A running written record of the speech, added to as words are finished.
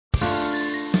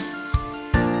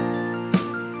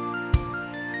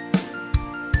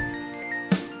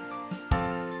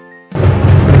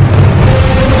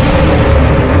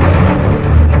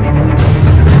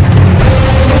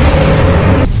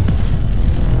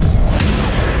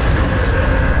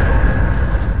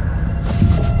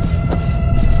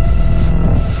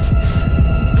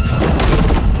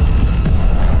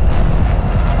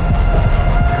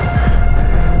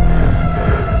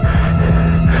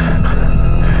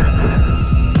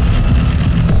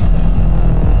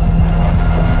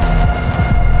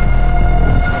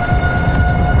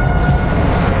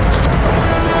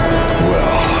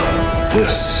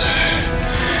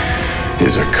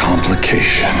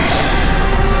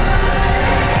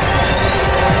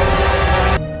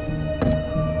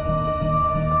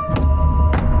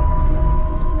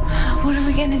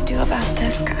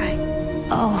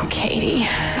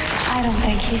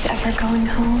he's ever going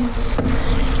home.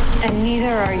 And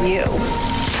neither are you.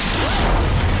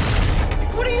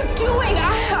 What are you doing?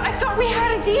 I thought we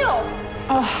had a deal.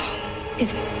 Oh,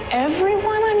 is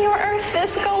everyone on your Earth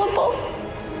this gullible?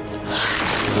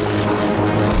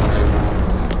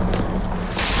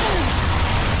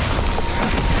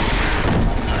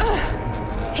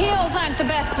 Heels aren't the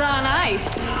best on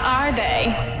ice, are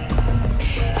they?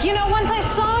 You know, once I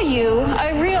saw you,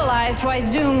 I realized why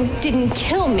Zoom didn't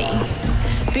kill me.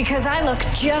 Because I look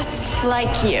just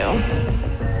like you.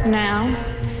 Now,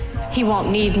 he won't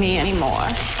need me anymore.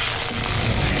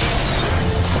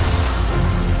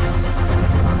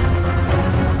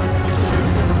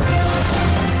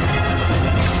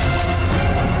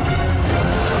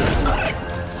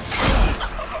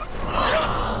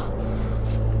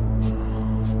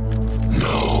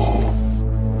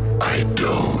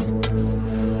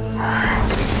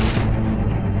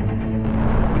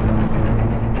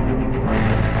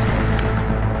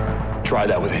 Try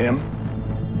that with him,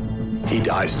 he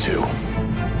dies too.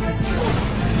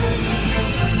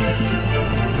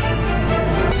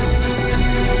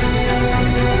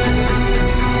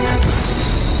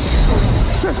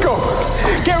 Cisco,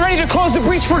 get ready to close the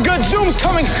breach for good. Zoom's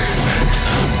coming.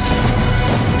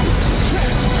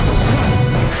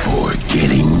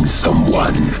 Forgetting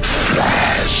someone,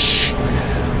 Flash.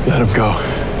 Let him go.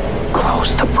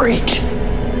 Close the breach.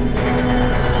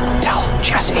 Tell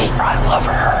Jessie I love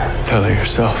her. Tell her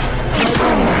yourself.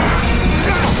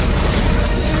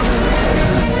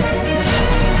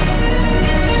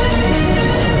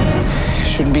 It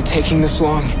shouldn't be taking this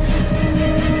long.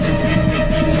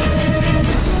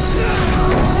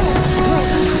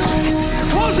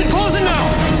 Close it now!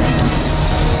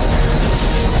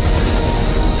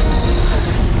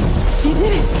 You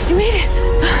did it! You made it!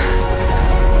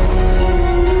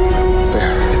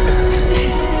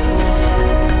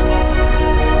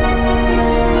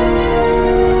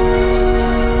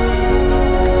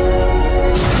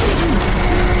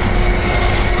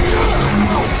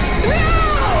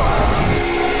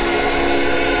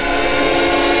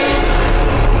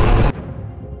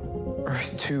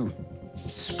 Earth 2,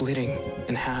 splitting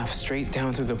in half, straight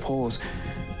down through the poles.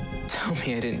 Tell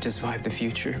me I didn't just vibe the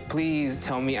future. Please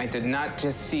tell me I did not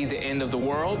just see the end of the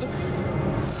world.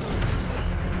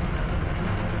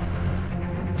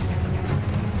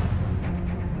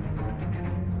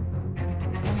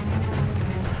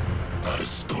 Our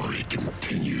story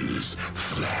continues,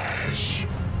 Flash.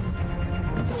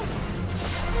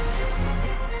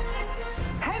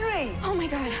 Henry! Oh my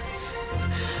God.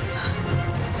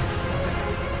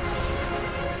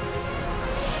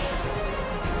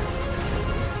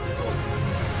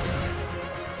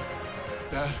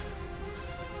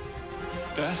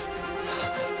 Dad?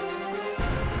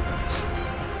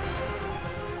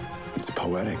 It's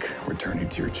poetic, returning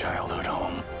to your childhood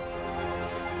home.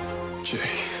 Jay,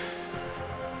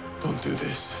 don't do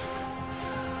this.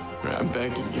 I'm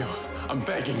begging you. I'm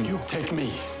begging you. Take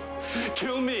me.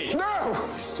 Kill me. No!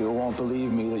 You still won't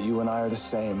believe me that you and I are the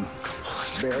same.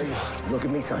 Barry, look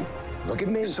at me, son. Look at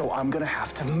me. So I'm gonna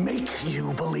have to make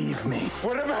you believe me.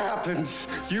 Whatever happens,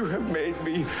 you have made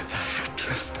me the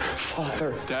happiest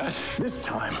father. Dad? This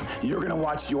time, you're gonna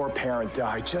watch your parent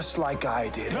die just like I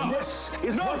did. No. And this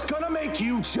is what's gonna make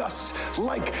you just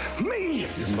like me.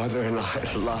 Your mother and I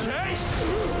love you. Jay?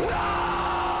 No!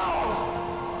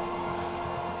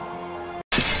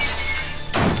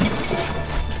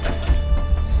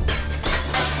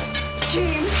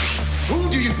 James! Who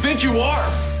do you think you are?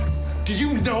 Do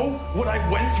you know what I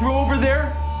went through over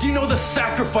there? Do you know the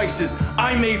sacrifices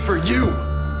I made for you?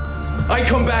 I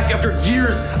come back after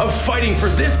years of fighting for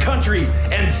this country,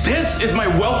 and this is my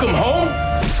welcome home?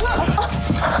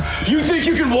 You think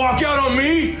you can walk out on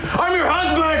me? I'm your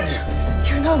husband!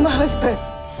 You're not my husband.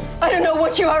 I don't know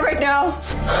what you are right now.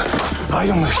 I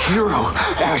am a hero,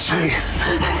 Ashley.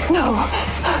 No,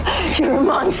 you're a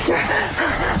monster.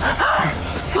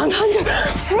 Run, Hunter,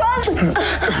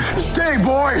 run! Stay,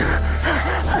 boy!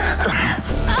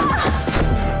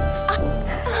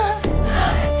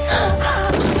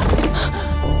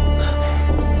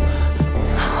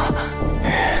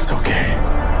 It's okay.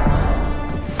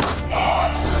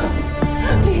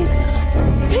 Please,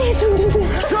 please don't do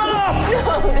this. Shut up!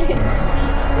 No, please.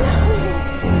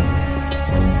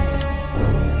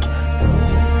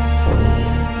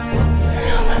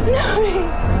 No, please.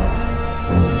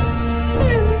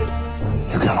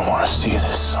 You're gonna want to see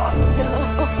this, son.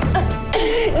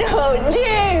 No,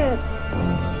 James!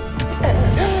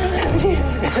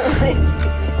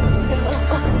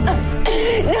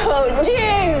 No,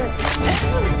 James!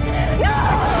 No!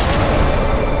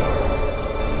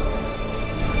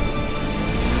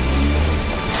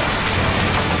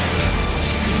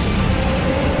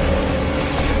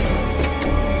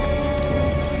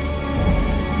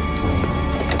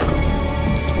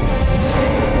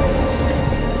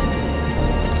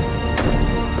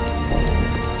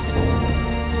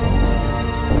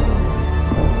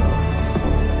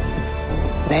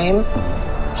 Name?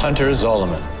 Hunter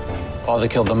Zolomon. Father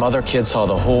killed the mother, kid saw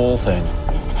the whole thing.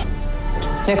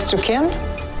 Next of kin?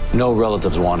 No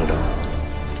relatives wanted him.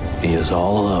 He is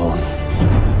all alone.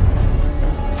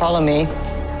 Follow me.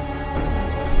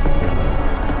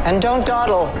 And don't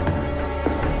dawdle.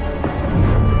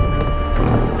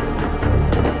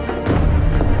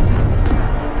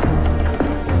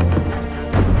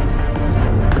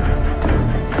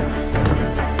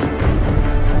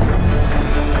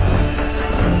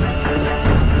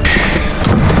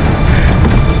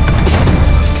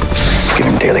 Give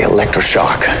him daily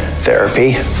electroshock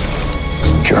therapy.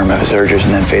 Cure him of his urges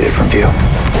and then faded from view.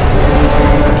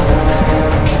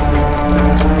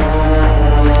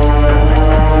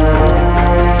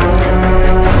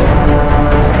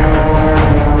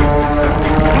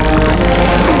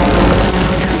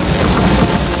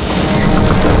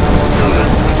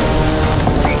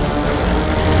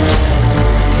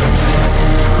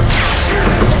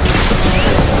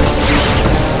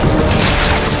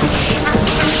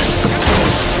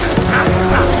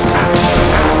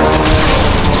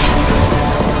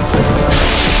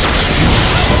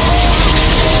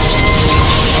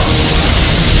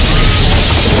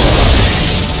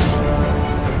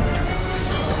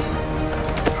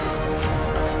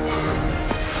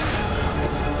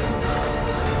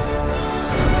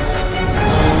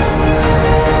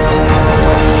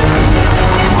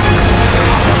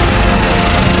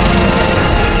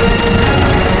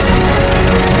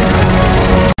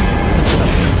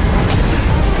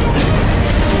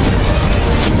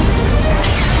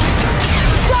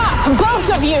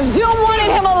 Both of you! Zoom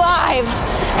wanted him alive!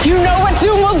 You know what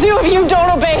Zoom will do if you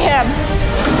don't obey him!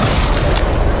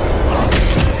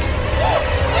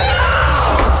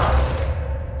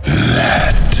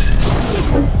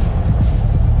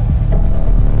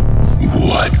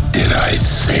 What did I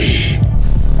say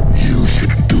you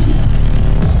should do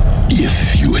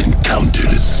if you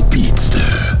encountered a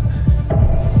speedster?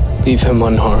 Leave him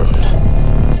unharmed.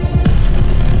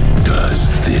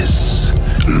 Does this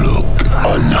look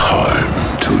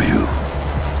unharmed to you?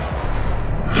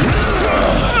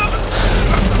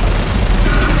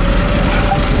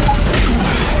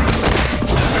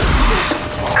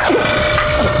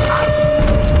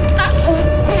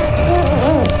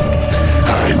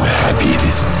 I'm happy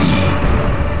to see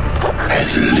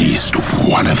at least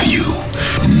one of you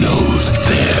knows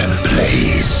their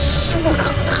place.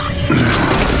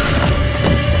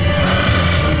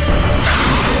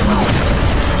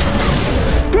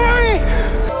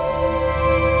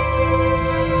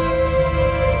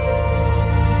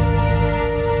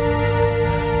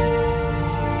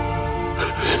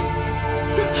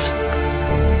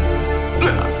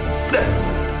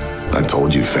 I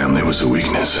told you family was a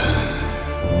weakness.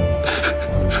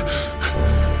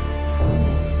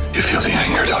 You feel the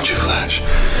anger, don't you, Flash?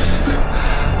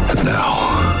 But now,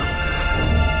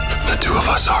 the two of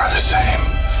us are the same.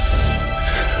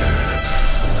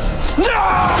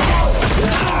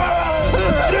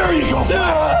 There you go,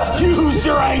 Flash! Use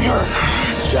your anger!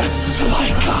 Just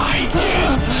like I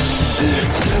did.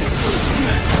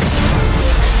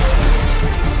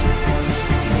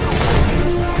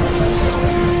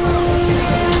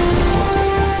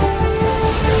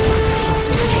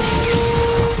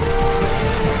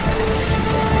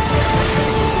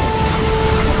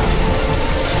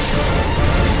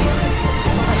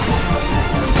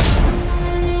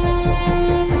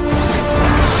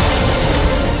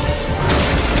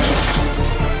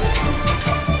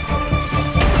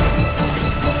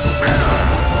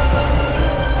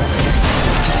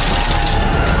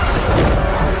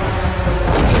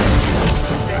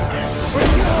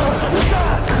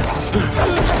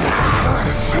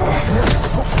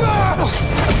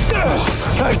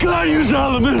 I got you,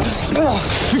 Zolomon!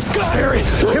 Harry,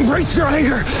 embrace your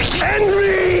anger! End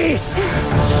me!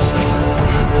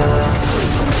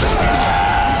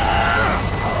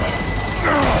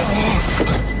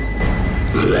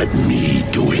 Let me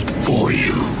do it for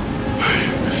you.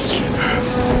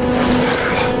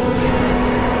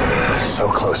 So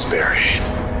close, Barry.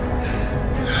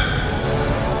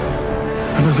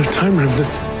 Another time remnant.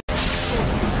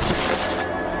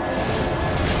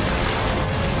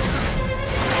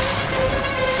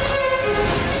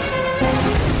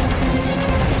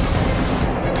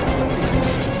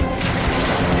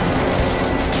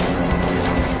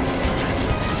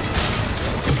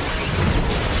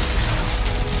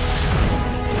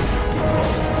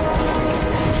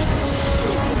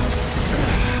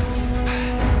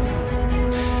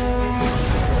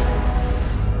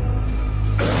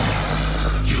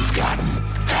 You've gotten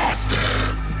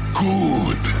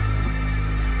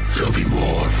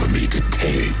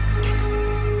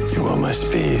my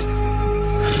speed.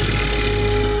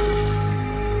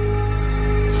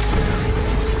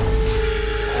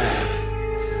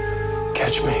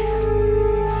 Catch me.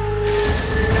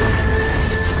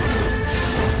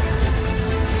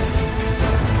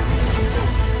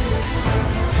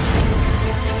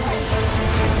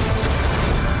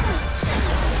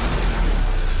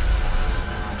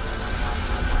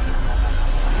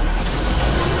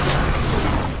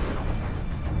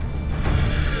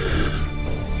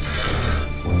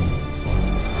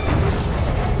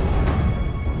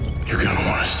 You're gonna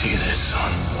want to see this,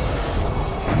 son.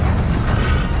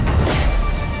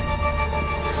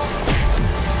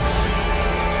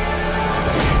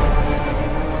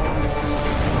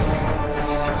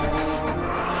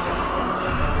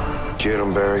 Get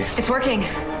him, Barry. It's working.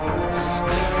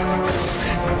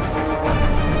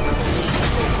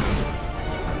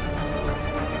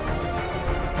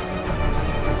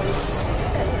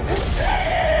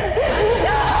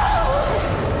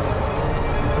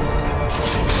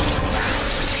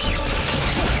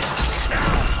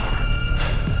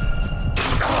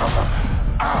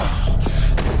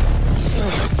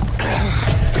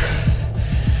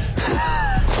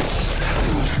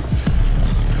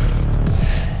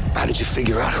 How did you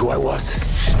figure out who I was?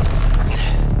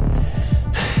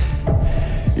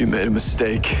 You made a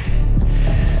mistake.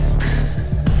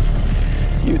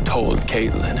 You told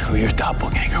Caitlin who your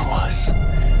doppelganger was.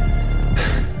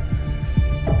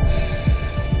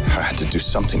 I had to do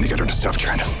something to get her to stop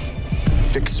trying to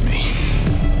fix me.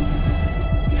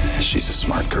 She's a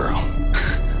smart girl.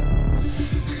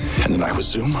 And then I was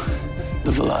Zoom.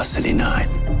 The Velocity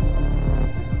 9.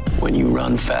 When you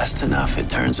run fast enough, it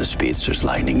turns a speedster's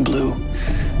lightning blue.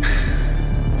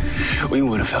 We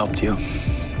would have helped you.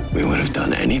 We would have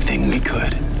done anything we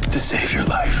could to save your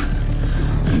life.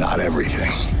 Not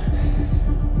everything.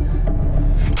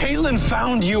 Caitlin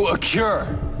found you a cure.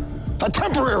 A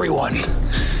temporary one.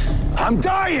 I'm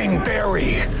dying,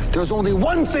 Barry. There's only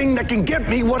one thing that can get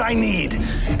me what I need.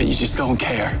 And you just don't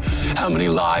care how many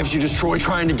lives you destroy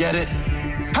trying to get it?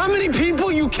 How many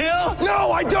people you kill?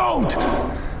 No, I don't!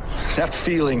 That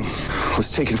feeling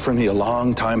was taken from me a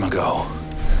long time ago.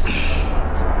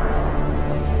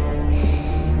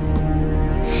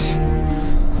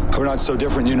 We're not so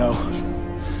different, you know.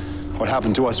 What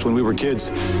happened to us when we were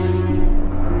kids,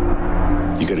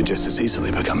 you could have just as easily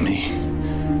become me.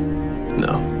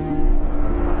 No.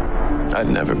 I'd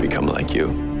never become like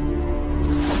you.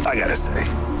 I gotta say,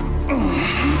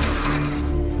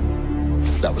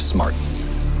 that was smart.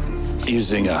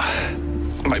 Using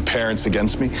my parents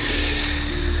against me.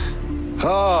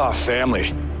 Ah,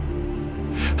 family.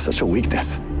 Such a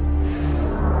weakness.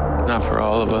 Not for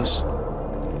all of us.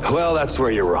 Well, that's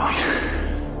where you're wrong.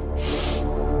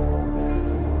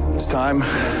 It's time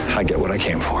I get what I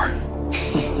came for.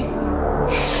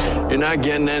 You're not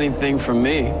getting anything from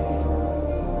me.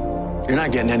 You're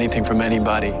not getting anything from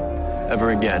anybody ever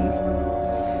again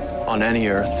on any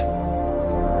earth.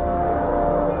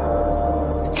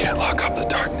 You can't lock up the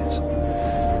darkness.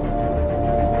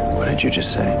 What did you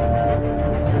just say?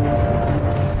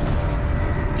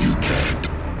 You can't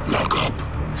lock up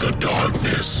the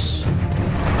darkness.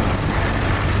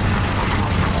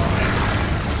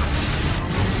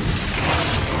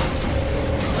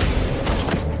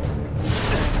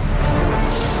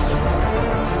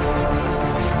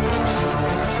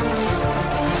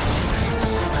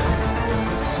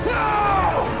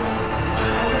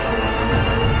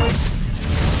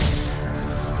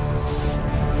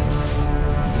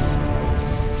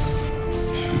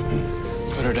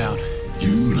 Put her down.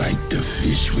 You like to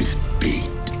fish with bait.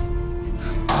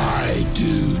 I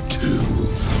do too.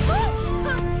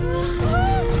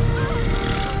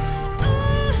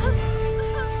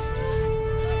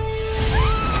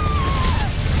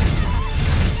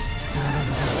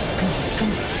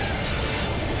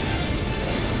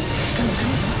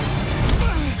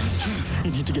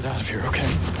 You need to get out of here, okay?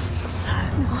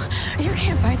 No, you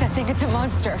can't fight that thing. It's a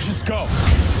monster. Just go.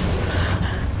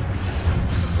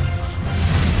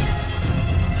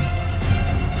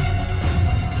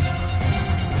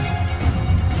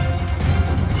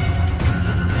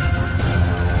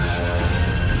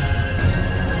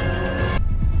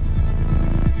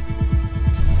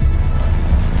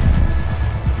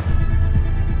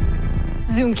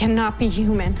 Zoom cannot be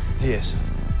human. He is.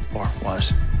 Or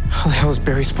was. How the hell is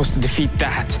Barry supposed to defeat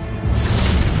that?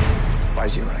 Why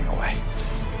is he running away?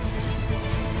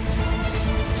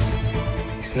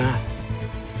 He's not.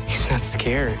 He's not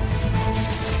scared.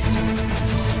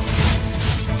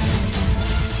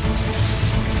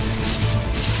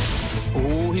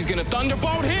 Oh, he's gonna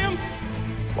thunderbolt him?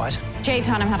 What? Jay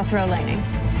taught him how to throw lightning.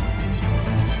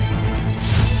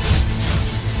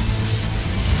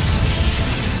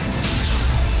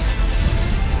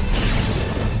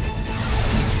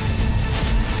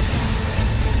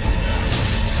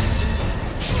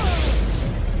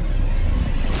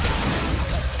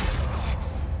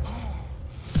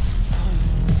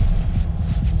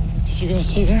 gonna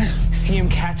see that? See him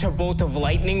catch a bolt of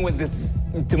lightning with his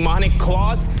demonic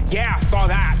claws? Yeah, I saw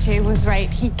that. Jay was right.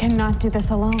 He cannot do this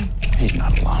alone. He's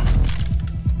not alone.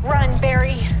 Run,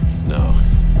 Barry. No.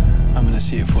 I'm gonna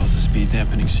see if Wells' speed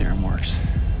dampening serum works.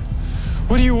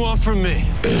 What do you want from me?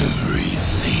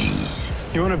 Everything.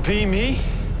 You want to be me?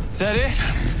 Is that it?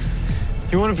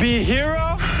 You want to be a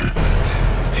hero?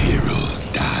 Heroes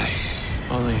die.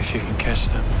 Only if you can catch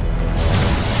them.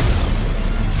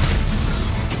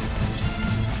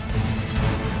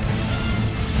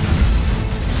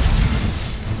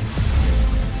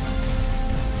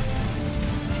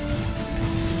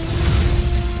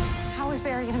 How is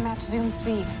Barry gonna match Zoom's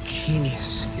speed?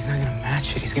 Genius. He's not gonna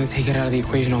match it. He's gonna take it out of the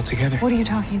equation altogether. What are you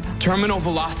talking about? Terminal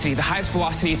velocity, the highest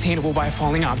velocity attainable by a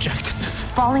falling object.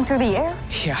 Falling through the air?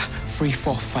 Yeah, free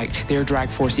fall flight. Their drag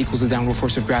force equals the downward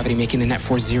force of gravity, making the net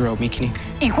force zero, making it...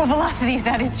 Equal velocities,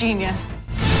 that is genius.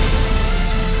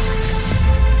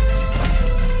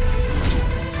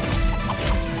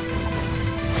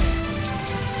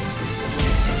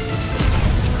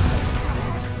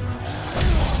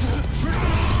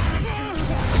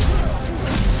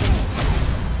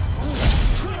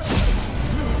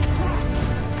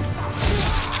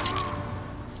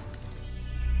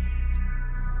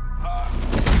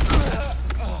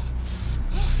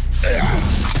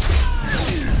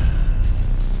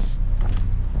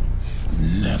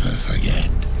 Never forget.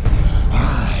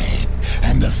 I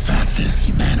am the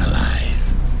fastest man alive.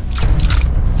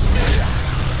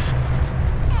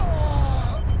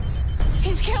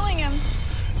 He's killing him.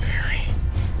 Barry.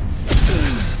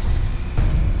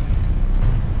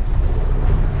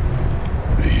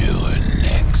 You're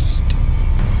next.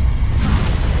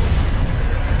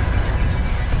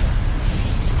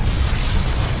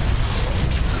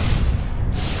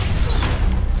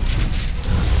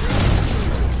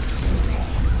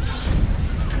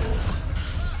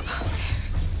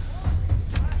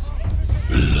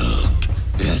 Look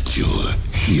at your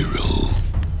hero.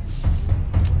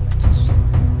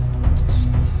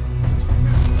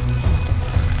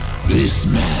 This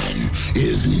man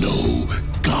is no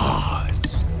god.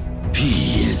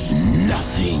 He is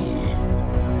nothing.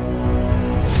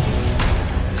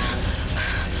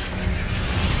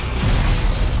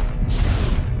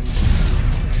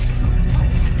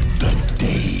 The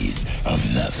days of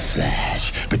the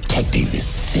Flash protecting this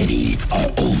city are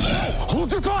over.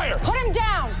 Hold your fire! Put him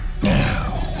down!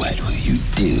 Now, what will you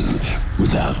do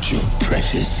without your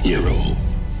precious hero?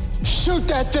 Shoot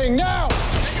that thing now!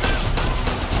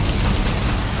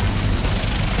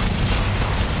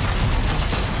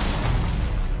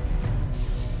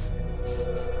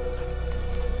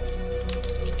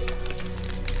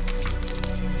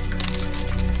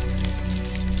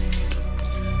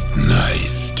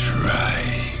 Nice try.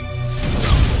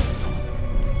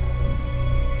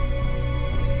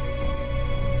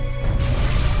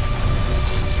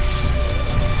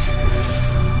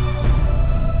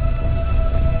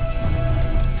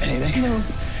 Anything? No.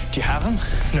 Do you have him?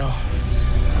 No.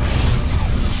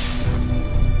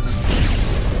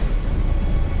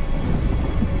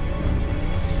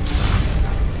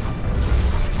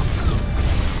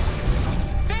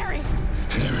 Barry!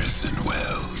 Harrison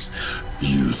Wells,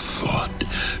 you thought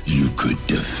you could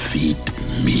defeat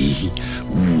me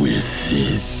with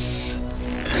this?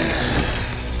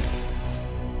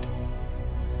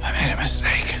 I made a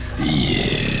mistake.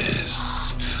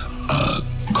 Yes, a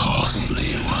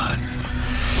costly one.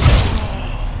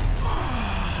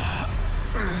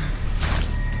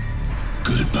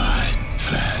 Goodbye,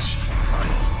 Flash.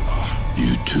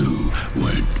 You two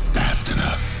weren't fast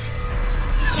enough.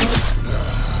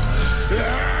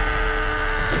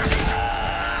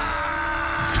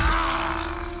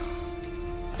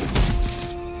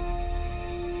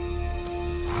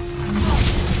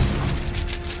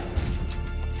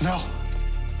 No.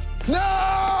 No!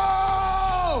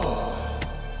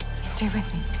 Stay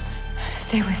with me.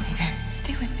 Stay with me, Barry.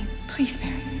 Stay with me. Please,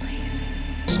 Barry.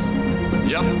 Please.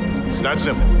 Yep, it's that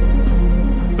simple.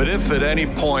 But if at any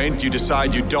point you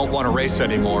decide you don't want to race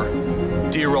anymore,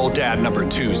 dear old dad number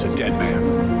 2's a dead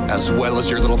man, as well as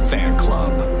your little fan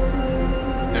club.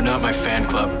 They're not my fan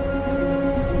club.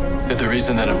 They're the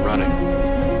reason that I'm running.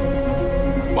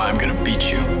 Why I'm gonna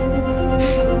beat you.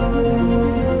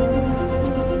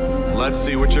 Let's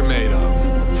see what you're made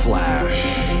of, Flash.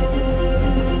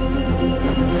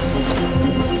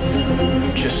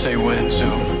 Just say when,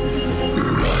 Zoom.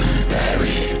 Run,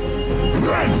 Barry.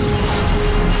 Run!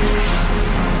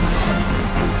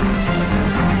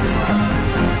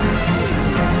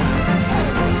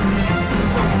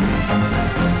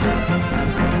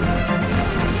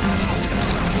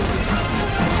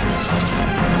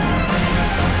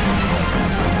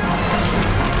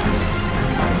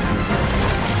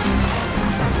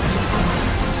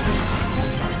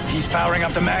 bring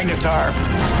up the magnetar.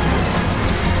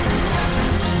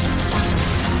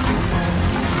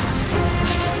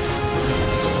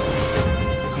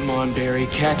 Come on, Barry,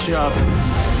 catch up.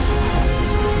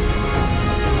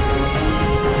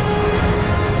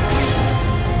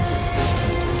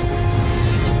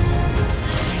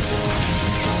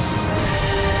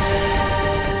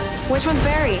 Which one's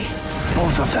Barry?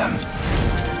 Both of them.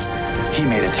 He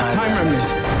made a time remnant.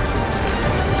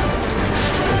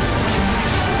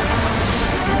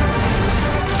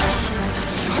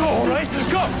 Go, all right?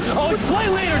 Go! I'll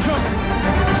explain later, Joker!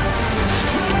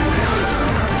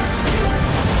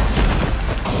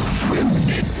 A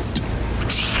remnant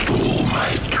stole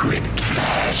my trick,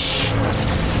 Flash.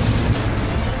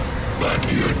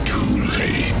 But you're too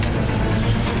late.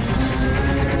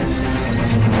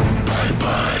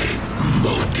 Bye-bye,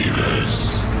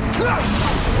 multiverse.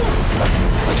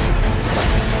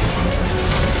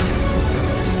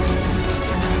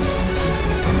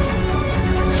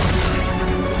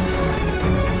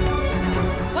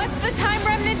 What's the Time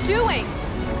Remnant doing?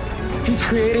 He's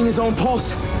creating his own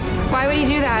pulse. Why would he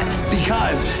do that?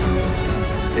 Because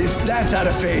if that's out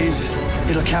of phase,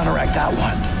 it'll counteract that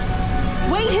one.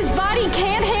 Wait, his body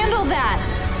can't handle that.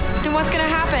 Then what's gonna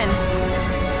happen?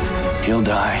 He'll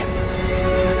die.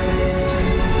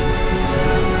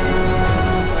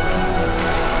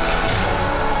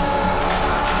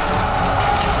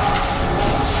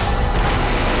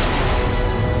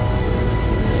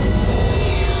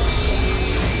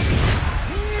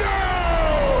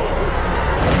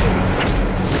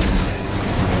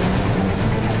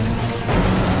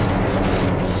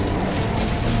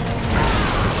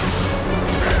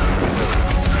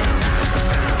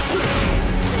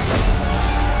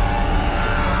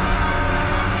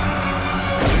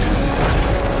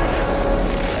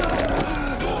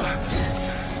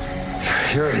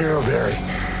 You're a hero, Barry.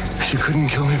 You couldn't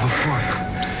kill me before.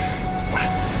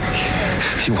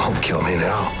 You won't kill me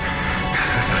now.